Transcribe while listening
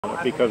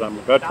Because I'm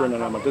a veteran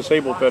and I'm a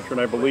disabled veteran,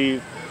 I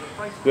believe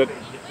that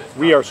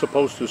we are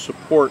supposed to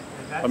support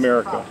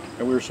America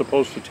and we're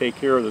supposed to take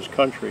care of this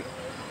country.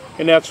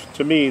 And that's,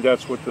 to me,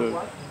 that's what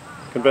the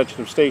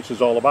Convention of States is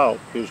all about,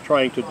 is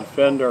trying to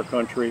defend our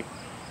country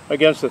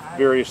against the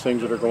various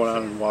things that are going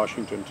on in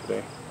Washington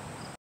today.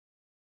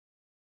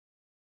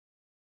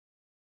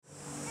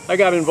 I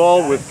got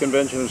involved with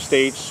Convention of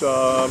States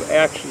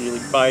actually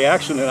by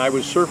accident. I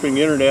was surfing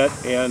the internet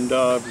and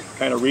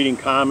kind of reading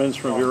comments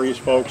from various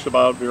folks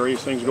about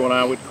various things going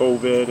on with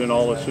COVID and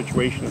all the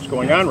situation that's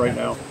going on right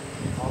now.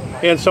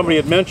 And somebody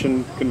had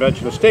mentioned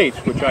Convention of States,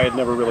 which I had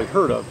never really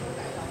heard of.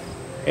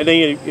 And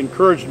they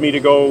encouraged me to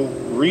go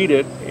read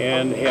it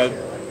and had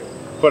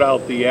put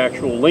out the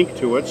actual link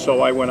to it.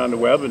 So I went on the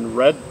web and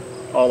read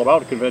all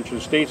about Convention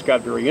of States,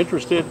 got very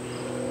interested,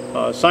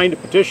 signed a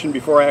petition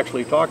before I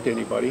actually talked to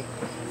anybody.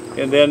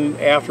 And then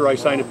after I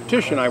signed a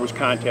petition, I was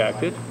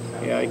contacted.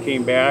 And I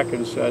came back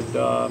and said,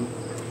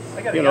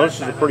 you know, this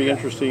is a pretty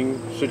interesting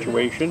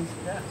situation.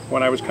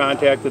 When I was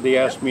contacted, they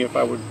asked me if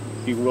I would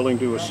be willing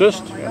to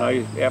assist, and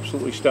I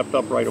absolutely stepped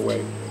up right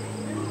away.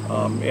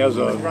 As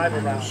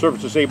a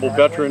service-disabled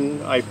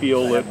veteran, I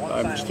feel that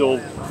I'm still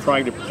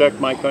trying to protect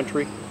my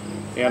country,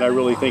 and I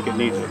really think it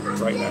needs it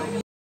right now.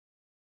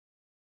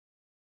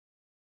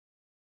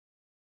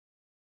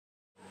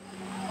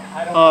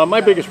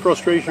 My biggest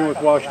frustration with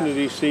Washington,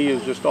 D.C.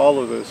 is just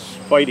all of this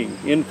fighting,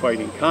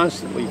 infighting,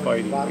 constantly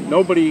fighting.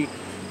 nobody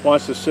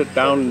wants to sit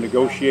down and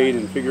negotiate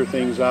and figure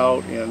things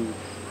out, and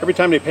every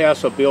time they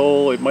pass a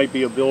bill, it might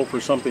be a bill for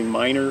something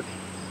minor,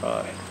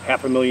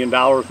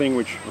 $500,000 thing,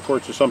 which of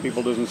course to some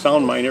people doesn't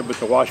sound minor, but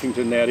to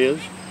Washington that is.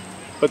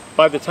 But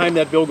by the time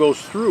that bill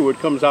goes through, it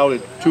comes out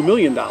at $2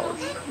 million,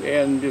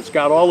 and it's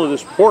got all of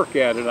this pork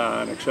added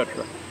on,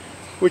 etc.,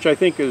 which I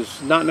think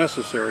is not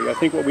necessary. I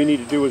think what we need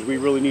to do is we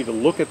really need to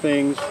look at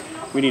things.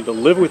 We need to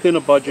live within a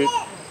budget.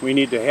 We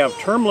need to have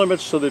term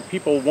limits so that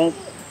people won't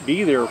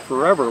be there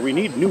forever. We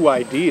need new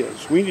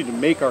ideas. We need to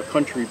make our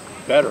country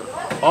better,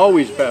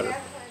 always better.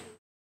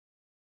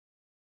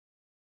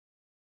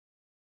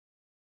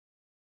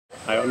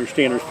 I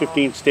understand there's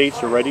 15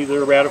 states already that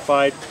are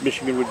ratified.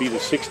 Michigan would be the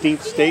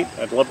 16th state.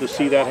 I'd love to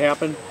see that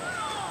happen.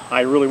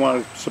 I really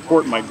want to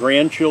support my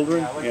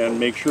grandchildren and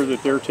make sure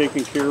that they're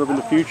taken care of in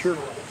the future.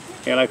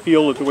 And I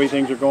feel that the way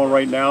things are going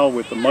right now,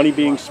 with the money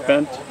being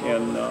spent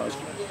and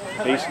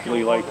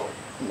basically like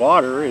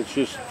water, it's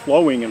just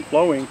flowing and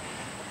flowing.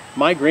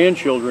 My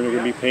grandchildren are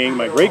going to be paying,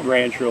 my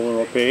great-grandchildren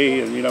will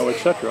pay, and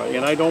etc.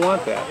 And I don't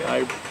want that.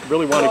 I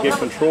really want to get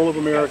control of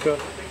America,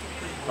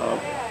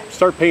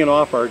 start paying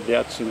off our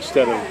debts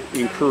instead of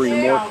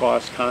incurring more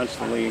costs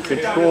constantly, and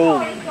control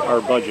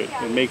our budget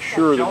and make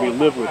sure that we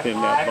live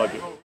within that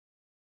budget.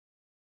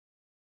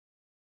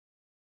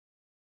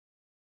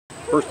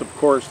 First, of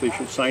course, they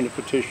should sign a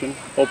petition,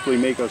 hopefully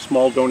make a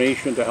small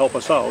donation to help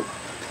us out,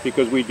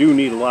 because we do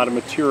need a lot of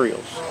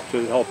materials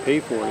to help pay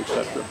for it,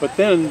 etc. But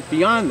then,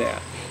 beyond that,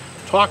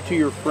 talk to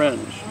your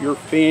friends, your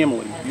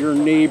family, your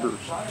neighbors.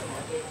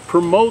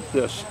 Promote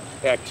this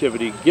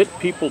activity. Get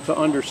people to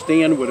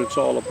understand what it's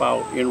all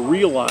about and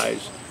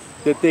realize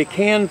that they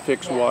can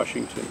fix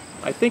Washington.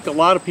 I think a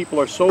lot of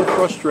people are so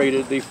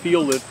frustrated they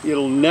feel that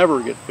it'll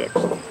never get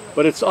fixed.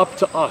 But it's up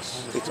to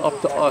us. It's up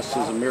to us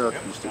as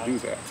Americans to do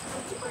that.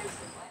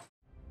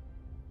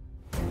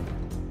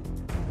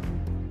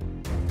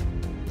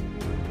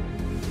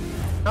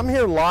 I'm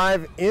here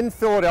live in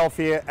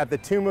Philadelphia at the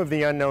Tomb of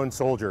the Unknown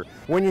Soldier.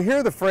 When you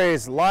hear the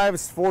phrase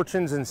lives,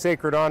 fortunes, and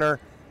sacred honor,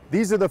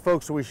 these are the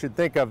folks we should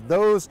think of,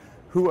 those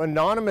who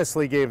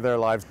anonymously gave their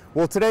lives.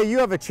 Well, today you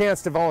have a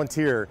chance to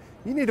volunteer.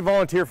 You need to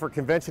volunteer for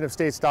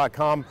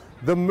conventionofstates.com,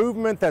 the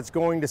movement that's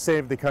going to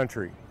save the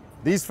country.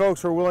 These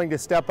folks are willing to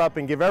step up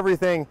and give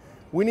everything.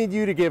 We need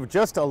you to give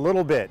just a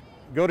little bit.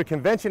 Go to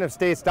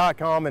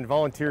conventionofstates.com and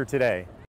volunteer today.